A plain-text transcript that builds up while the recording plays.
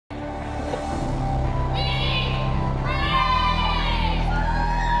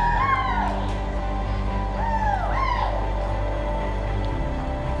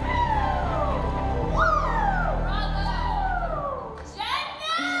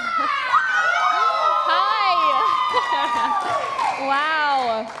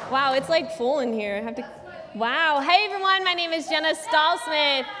Wow. Wow, it's like full in here. I have to. Wow. Hey, everyone. My name is Jenna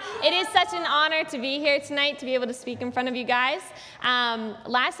Stallsmith. It is such an honor to be here tonight, to be able to speak in front of you guys.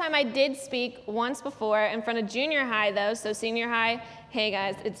 Last time I did speak once before in front of junior high, though, so senior high. Hey,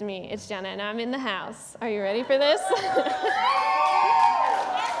 guys, it's me. It's Jenna, and I'm in the house. Are you ready for this?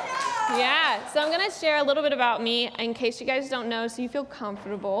 Yeah, so I'm going to share a little bit about me in case you guys don't know, so you feel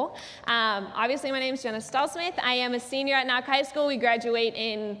comfortable. Obviously, my name is Jenna Stallsmith. I am a senior at Knock High School. We graduate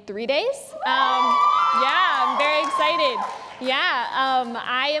in 3 days. Yeah, I'm very excited. Yeah,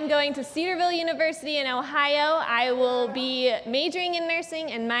 I am going to Cedarville University in Ohio. I will be majoring in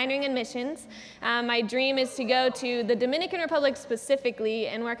nursing and minoring in missions. My dream is to go to the Dominican Republic specifically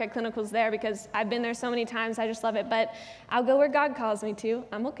and work at clinicals there because I've been there so many times. I just love it. But I'll go where God calls me to.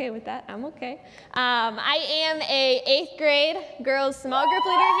 I'm okay with that. I'm okay. I am a 8th grade girls small group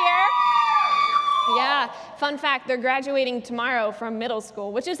leader here. Yeah, fun fact, they're graduating tomorrow from middle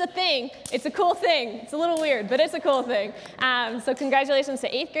school, which is a thing. It's a cool thing. It's a little weird, but it's a cool thing. So congratulations to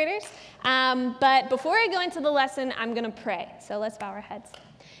 8th graders. But before I go into the lesson, I'm going to pray. So let's bow our heads.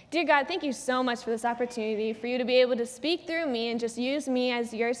 Dear God, thank you so much for this opportunity, for you to be able to speak through me and just use me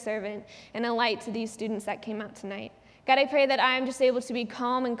as your servant and a light to these students that came out tonight. God, I pray that I am just able to be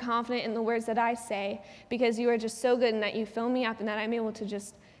calm and confident in the words that I say, because you are just so good and that you fill me up and that I'm able to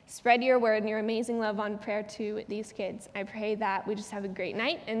just spread your word and your amazing love on prayer to these kids. I pray that we just have a great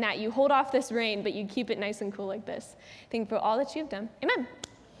night and that you hold off this rain, but you keep it nice and cool like this. Thank you for all that you've done. Amen.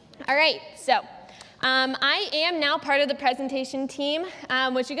 All right, so I am now part of the presentation team,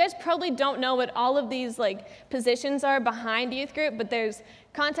 which you guys probably don't know what all of these positions are behind youth group, but there's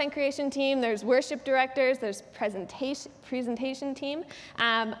content creation team, there's worship directors, there's presentation team.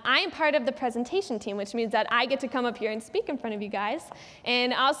 I am part of the presentation team, which means that I get to come up here and speak in front of you guys.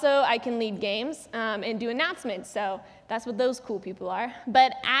 And also I can lead games and do announcements. So that's what those cool people are.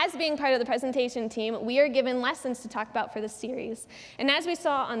 But as being part of the presentation team, we are given lessons to talk about for the series. And as we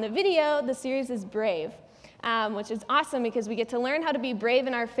saw on the video, the series is Brave, which is awesome because we get to learn how to be brave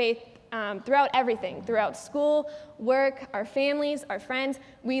in our faith throughout everything, throughout school, work, our families, our friends.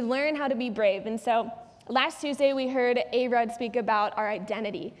 We learn how to be brave. And so last Tuesday, we heard A-Rod speak about our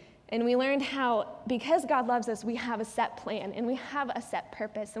identity. And we learned how, because God loves us, we have a set plan and we have a set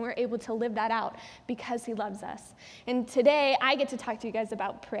purpose, and we're able to live that out because he loves us. And today, I get to talk to you guys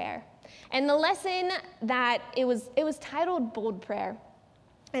about prayer. And the lesson that it was titled Bold Prayer.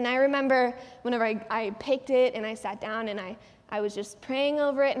 And I remember whenever I picked it and I sat down and I was just praying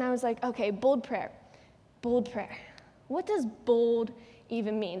over it, and I was like, okay, bold prayer. Bold prayer. What does bold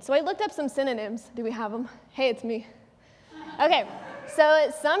even mean? So I looked up some synonyms. Do we have them? Hey, it's me. Okay,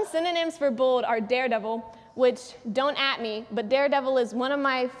 so some synonyms for bold are daredevil, which don't at me, but Daredevil is one of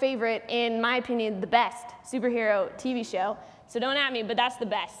my favorite, in my opinion, the best superhero TV show. So don't at me, but that's the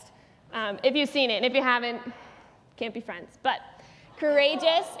best. If you've seen it, and if you haven't, can't be friends. But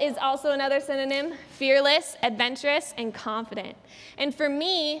courageous is also another synonym, fearless, adventurous, and confident. And for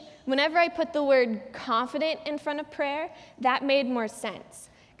me, whenever I put the word confident in front of prayer, that made more sense,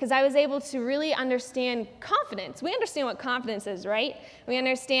 because I was able to really understand confidence. We understand what confidence is, right? We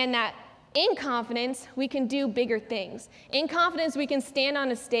understand that in confidence, we can do bigger things. In confidence, we can stand on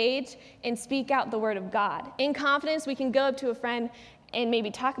a stage and speak out the word of God. In confidence, we can go up to a friend and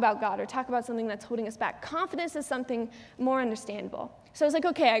maybe talk about God or talk about something that's holding us back. Confidence is something more understandable. So I was like,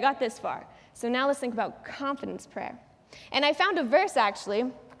 okay, I got this far. So now let's think about confidence prayer. And I found a verse, actually,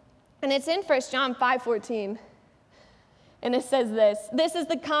 and it's in 1 John 5:14. And it says this: "This is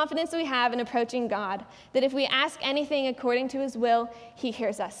the confidence we have in approaching God, that if we ask anything according to his will, he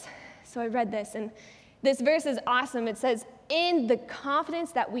hears us." So I read this, and this verse is awesome. It says, in the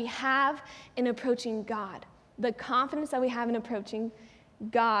confidence that we have in approaching God, the confidence that we have in approaching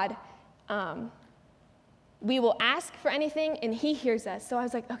God, we will ask for anything, and he hears us. So I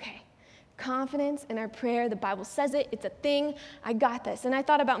was like, okay, confidence in our prayer, the Bible says it, it's a thing, I got this. And I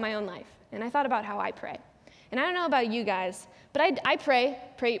thought about my own life, and I thought about how I pray. And I don't know about you guys, but I pray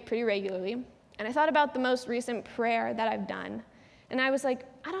pretty regularly. And I thought about the most recent prayer that I've done. And I was like,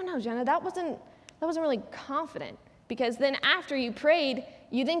 I don't know, Jenna, that wasn't really confident. Because then after you prayed,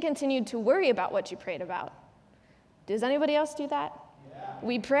 you then continued to worry about what you prayed about. Does anybody else do that? Yeah.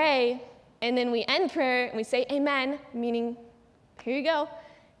 We pray, and then we end prayer, and we say amen, meaning, here you go.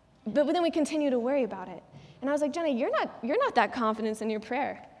 But then we continue to worry about it. And I was like, Jenna, you're not that confident in your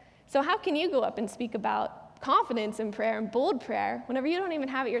prayer. So how can you go up and speak about confidence in prayer and bold prayer whenever you don't even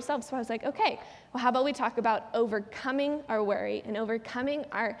have it yourself? So I was like, okay, well, how about we talk about overcoming our worry and overcoming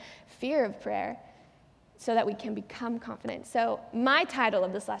our fear of prayer so that we can become confident. So my title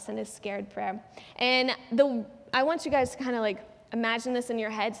of this lesson is Scared Prayer. And I want you guys to kind of imagine this in your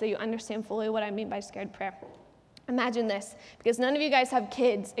head so you understand fully what I mean by scared prayer. Imagine this, because none of you guys have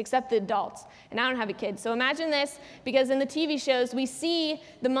kids except the adults, and I don't have a kid. So imagine this, because in the TV shows, we see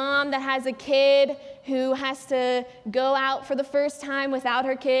the mom that has a kid who has to go out for the first time without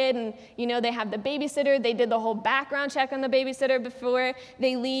her kid, and they have the babysitter. They did the whole background check on the babysitter before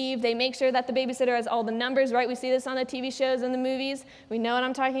they leave. They make sure that the babysitter has all the numbers, right? We see this on the TV shows and the movies. We know what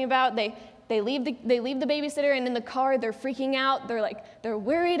I'm talking about. They leave the babysitter, and in the car, they're freaking out. They're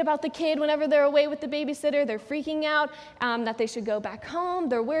worried about the kid whenever they're away with the babysitter. They're freaking out that they should go back home.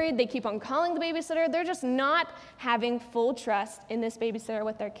 They're worried. They keep on calling the babysitter. They're just not having full trust in this babysitter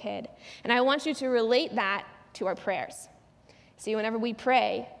with their kid. And I want you to relate that to our prayers. See, whenever we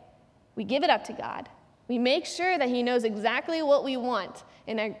pray, we give it up to God. We make sure that he knows exactly what we want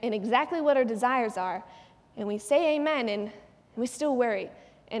and exactly what our desires are. And we say amen, and we still worry.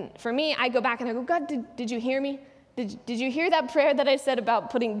 And for me, I go back and I go, God, did you hear me? Did you hear that prayer that I said about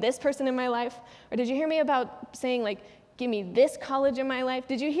putting this person in my life? Or did you hear me about saying, give me this college in my life?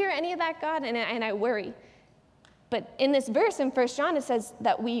 Did you hear any of that, God? And I worry. But in this verse in 1 John, it says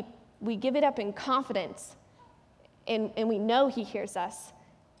that we give it up in confidence, and we know he hears us.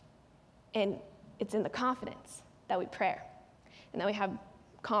 And it's in the confidence that we pray, and that we have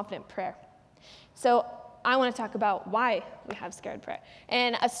confident prayer. So I want to talk about why we have scared prayer.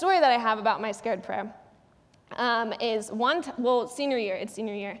 And a story that I have about my scared prayer is senior year. It's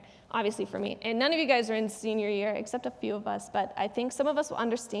senior year, obviously, for me. And none of you guys are in senior year, except a few of us, but I think some of us will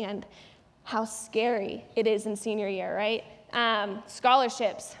understand how scary it is in senior year, right?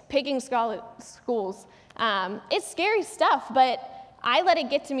 Scholarships, picking schools. It's scary stuff, but I let it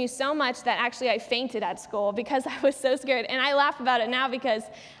get to me so much that actually I fainted at school because I was so scared. And I laugh about it now because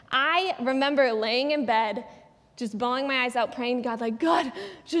I remember laying in bed, just bawling my eyes out, praying to God, God,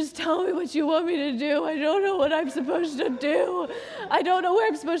 just tell me what you want me to do. I don't know what I'm supposed to do. I don't know where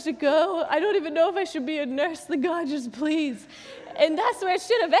I'm supposed to go. I don't even know if I should be a nurse. God, just please. And that's where it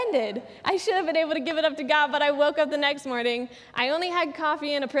should have ended. I should have been able to give it up to God, but I woke up the next morning. I only had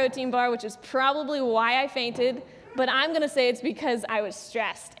coffee and a protein bar, which is probably why I fainted. But I'm going to say it's because I was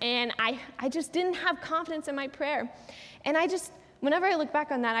stressed, and I just didn't have confidence in my prayer. And whenever I look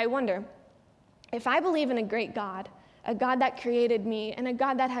back on that, I wonder, if I believe in a great God, a God that created me, and a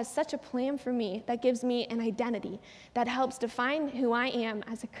God that has such a plan for me, that gives me an identity, that helps define who I am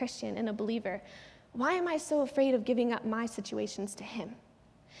as a Christian and a believer, why am I so afraid of giving up my situations to him?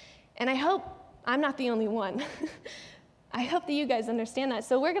 And I hope I'm not the only one. I hope that you guys understand that.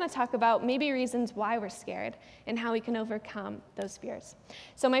 So we're going to talk about maybe reasons why we're scared and how we can overcome those fears.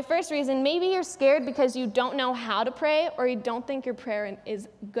 So my first reason, maybe you're scared because you don't know how to pray, or you don't think your prayer is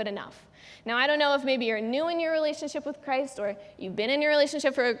good enough. Now, I don't know if maybe you're new in your relationship with Christ, or you've been in your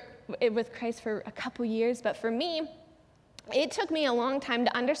relationship with Christ for a couple years, but for me, it took me a long time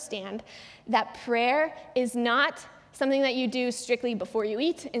to understand that prayer is not something that you do strictly before you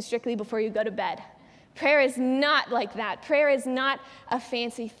eat and strictly before you go to bed. Prayer is not like that. Prayer is not a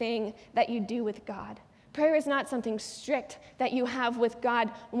fancy thing that you do with God. Prayer is not something strict that you have with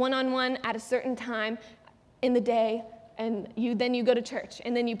God one-on-one at a certain time in the day, and then you go to church.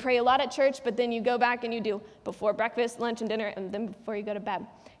 And then you pray a lot at church, but then you go back and you do before breakfast, lunch, and dinner, and then before you go to bed.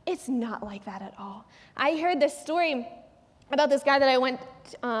 It's not like that at all. I heard this story about this guy that I went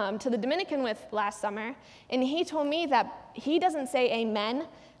to the Dominican with last summer, and he told me that he doesn't say amen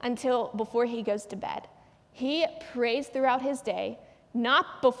until before he goes to bed. He prays throughout his day,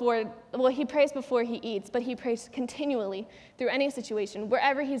 he prays before he eats, but he prays continually through any situation.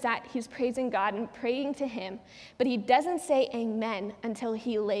 Wherever he's at, he's praising God and praying to him, but he doesn't say amen until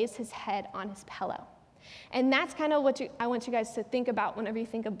he lays his head on his pillow. And that's kind of what I want you guys to think about whenever you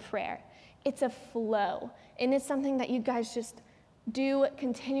think of prayer. It's a flow, and it's something that you guys just do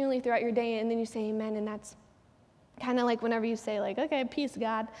continually throughout your day, and then you say amen, and that's kind of like whenever you say, okay, peace,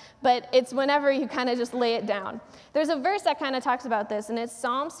 God. But it's whenever you kind of just lay it down. There's a verse that kind of talks about this, and it's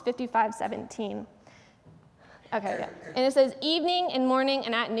Psalms 55:17. Okay, yeah. And it says, evening and morning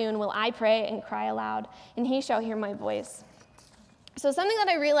and at noon will I pray and cry aloud, and he shall hear my voice. So something that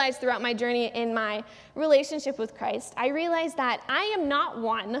I realized throughout my journey in my relationship with Christ, I realized that I am not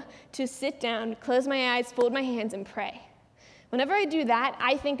one to sit down, close my eyes, fold my hands, and pray. Whenever I do that,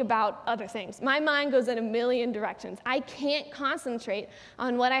 I think about other things. My mind goes in a million directions. I can't concentrate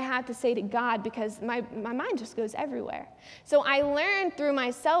on what I have to say to God because my mind just goes everywhere. So I learned through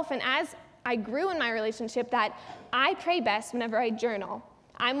myself, and as I grew in my relationship, that I pray best whenever I journal.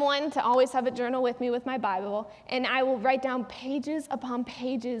 I'm one to always have a journal with me with my Bible, and I will write down pages upon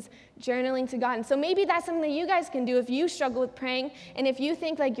pages journaling to God. And so maybe that's something that you guys can do if you struggle with praying, and if you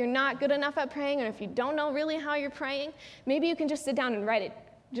think like you're not good enough at praying, or if you don't know really how you're praying, maybe you can just sit down and write it.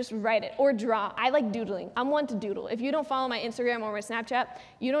 Just write it or draw. I like doodling. I'm one to doodle. If you don't follow my Instagram or my Snapchat,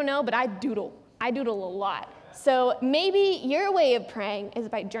 you don't know, but I doodle. I doodle a lot. So maybe your way of praying is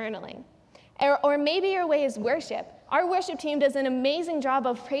by journaling. Or maybe your way is worship. Our worship team does an amazing job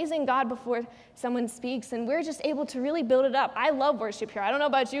of praising God before someone speaks, and we're just able to really build it up. I love worship here. I don't know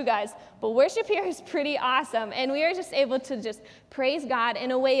about you guys, but worship here is pretty awesome, and we are just able to just praise God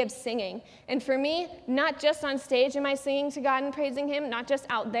in a way of singing. And for me, not just on stage am I singing to God and praising Him, not just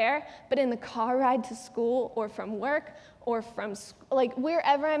out there, but in the car ride to school or from work or from, like,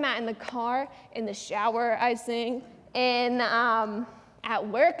 wherever I'm at, in the car, in the shower, I sing, and at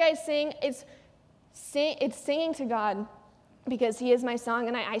work I sing. It's singing to God because He is my song,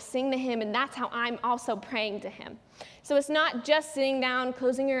 and I sing to Him, and that's how I'm also praying to Him. So it's not just sitting down,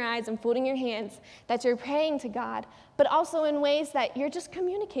 closing your eyes, and folding your hands that you're praying to God, but also in ways that you're just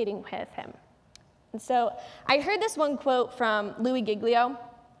communicating with Him. And so I heard this one quote from Louis Giglio.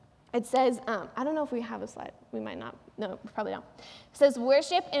 It says, I don't know if we have a slide. We might not. No, probably not. It says,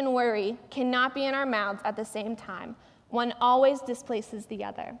 worship and worry cannot be in our mouths at the same time. One always displaces the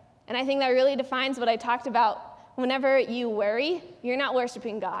other. And I think that really defines what I talked about. Whenever you worry, you're not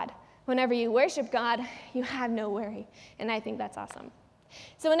worshiping God. Whenever you worship God, you have no worry. And I think that's awesome.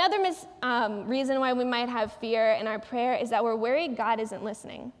 So another reason why we might have fear in our prayer is that we're worried God isn't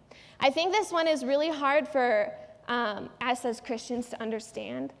listening. I think this one is really hard for us as Christians to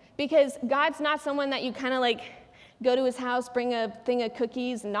understand, because God's not someone that you kind of like go to His house, bring a thing of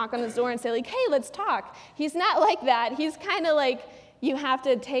cookies, and knock on His door and say like, hey, let's talk. He's not like that. He's kind of like, you have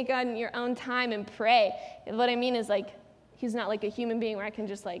to take on your own time and pray. And what I mean is, like, He's not like a human being where I can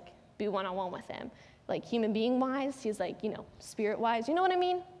just like be one-on-one with Him. Like human being wise, He's like, spirit wise. You know what I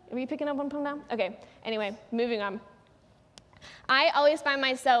mean? Are you picking up on now? Okay, anyway, moving on. I always find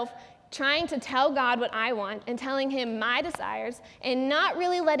myself trying to tell God what I want and telling Him my desires and not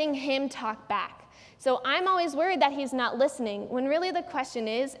really letting Him talk back. So I'm always worried that He's not listening, when really the question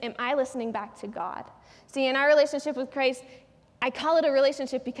is, am I listening back to God? See, in our relationship with Christ, I call it a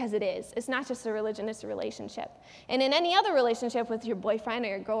relationship because it is. It's not just a religion, it's a relationship. And in any other relationship with your boyfriend or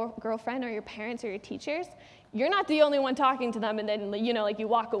your girlfriend or your parents or your teachers, you're not the only one talking to them, and then you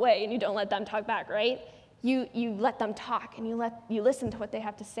walk away and you don't let them talk back, right? You let them talk, and you listen to what they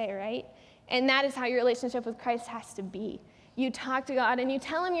have to say, right? And that is how your relationship with Christ has to be. You talk to God and you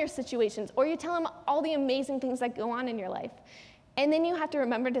tell Him your situations, or you tell Him all the amazing things that go on in your life. And then you have to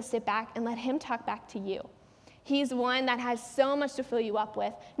remember to sit back and let Him talk back to you. He's one that has so much to fill you up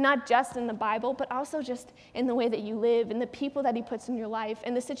with, not just in the Bible, but also just in the way that you live, and the people that He puts in your life,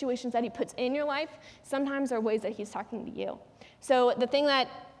 and the situations that He puts in your life sometimes are ways that He's talking to you. So the thing that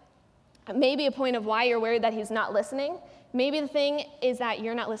may be a point of why you're worried that He's not listening, maybe the thing is that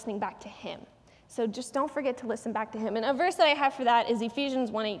you're not listening back to Him. So just don't forget to listen back to Him. And a verse that I have for that is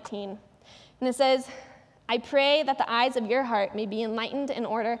Ephesians 1:18. And it says, I pray that the eyes of your heart may be enlightened in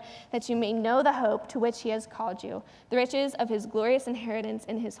order that you may know the hope to which He has called you, the riches of His glorious inheritance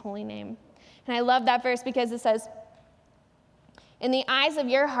in His holy name. And I love that verse because it says, and the eyes of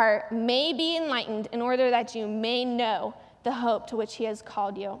your heart may be enlightened in order that you may know the hope to which He has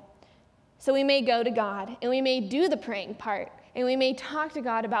called you. So we may go to God, and we may do the praying part, and we may talk to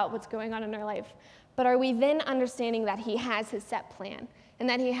God about what's going on in our life. But are we then understanding that He has His set plan, and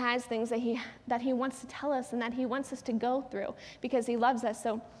that He has things that He wants to tell us, and that He wants us to go through because He loves us?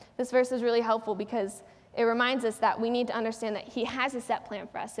 So this verse is really helpful because it reminds us that we need to understand that He has a set plan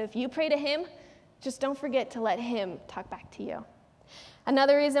for us. So if you pray to Him, just don't forget to let Him talk back to you.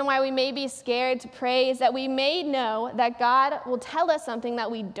 Another reason why we may be scared to pray is that we may know that God will tell us something that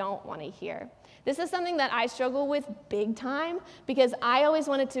we don't want to hear. This is something that I struggle with big time because I always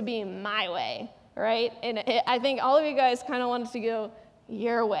want it to be my way, right? And I think all of you guys kind of want it to go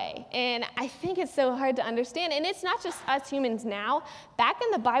your way. And I think it's so hard to understand. And it's not just us humans now. Back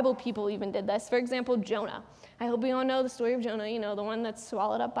in the Bible, people even did this. For example, Jonah. I hope we all know the story of Jonah, the one that's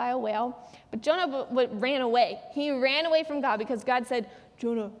swallowed up by a whale. But Jonah ran away. He ran away from God because God said,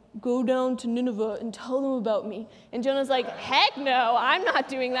 Jonah, go down to Nineveh and tell them about me. And Jonah's like, heck no, I'm not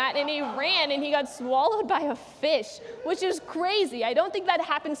doing that. And he ran, and he got swallowed by a fish, which is crazy. I don't think that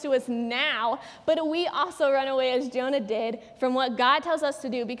happens to us now, but we also run away as Jonah did from what God tells us to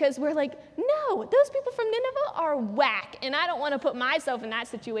do because we're like, no, those people from Nineveh are whack, and I don't want to put myself in that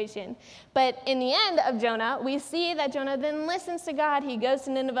situation. But in the end of Jonah, we see that Jonah then listens to God. He goes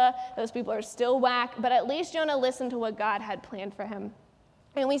to Nineveh. Those people are still whack, but at least Jonah listened to what God had planned for him.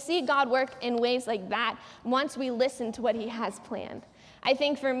 And we see God work in ways like that once we listen to what he has planned. I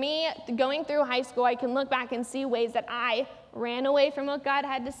think for me, going through high school, I can look back and see ways that I ran away from what God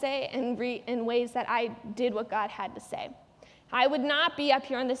had to say and in ways that I did what God had to say. I would not be up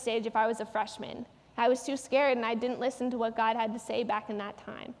here on the stage if I was a freshman. I was too scared and I didn't listen to what God had to say back in that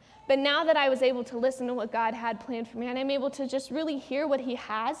time. But now that I was able to listen to what God had planned for me, and I'm able to just really hear what he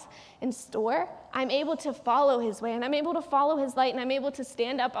has in store, I'm able to follow his way, and I'm able to follow his light, and I'm able to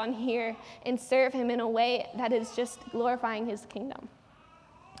stand up on here and serve him in a way that is just glorifying his kingdom.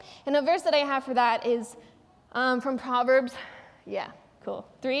 And a verse that I have for that is from Proverbs,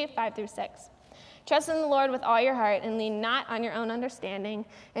 3:5-6. Trust in the Lord with all your heart and lean not on your own understanding.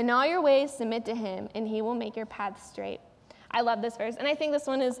 In all your ways submit to him, and he will make your paths straight. I love this verse, and I think this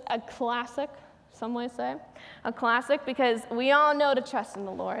one is a classic, some might say, a classic, because we all know to trust in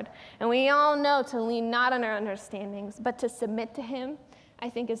the Lord, and we all know to lean not on our understandings, but to submit to him, I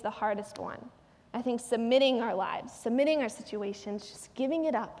think is the hardest one. I think submitting our lives, submitting our situations, just giving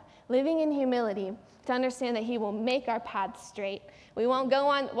it up, living in humility to understand that he will make our paths straight. We won't go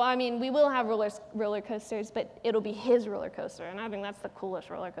on, we will have roller coasters, but it'll be his roller coaster, and I think that's the coolest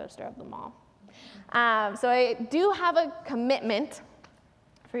roller coaster of them all. So I do have a commitment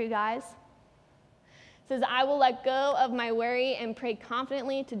for you guys. It says, I will let go of my worry and pray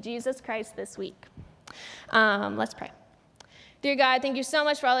confidently to Jesus Christ this week. Let's pray. Dear God, thank you so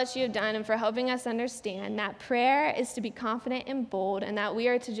much for all that you have done and for helping us understand that prayer is to be confident and bold, and that we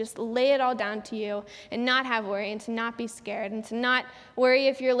are to just lay it all down to you and not have worry and to not be scared and to not worry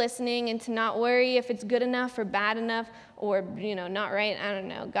if you're listening and to not worry if it's good enough or bad enough or, not right. I don't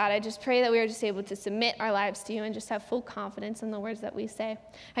know. God, I just pray that we are just able to submit our lives to you and just have full confidence in the words that we say.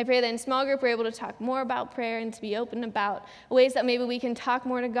 I pray that in small group we're able to talk more about prayer and to be open about ways that maybe we can talk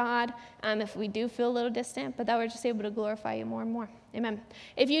more to God if we do feel a little distant, but that we're just able to glorify you more and more. Amen.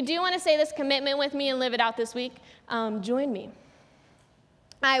 If you do want to say this commitment with me and live it out this week, join me.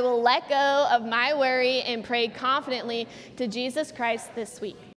 I will let go of my worry and pray confidently to Jesus Christ this week.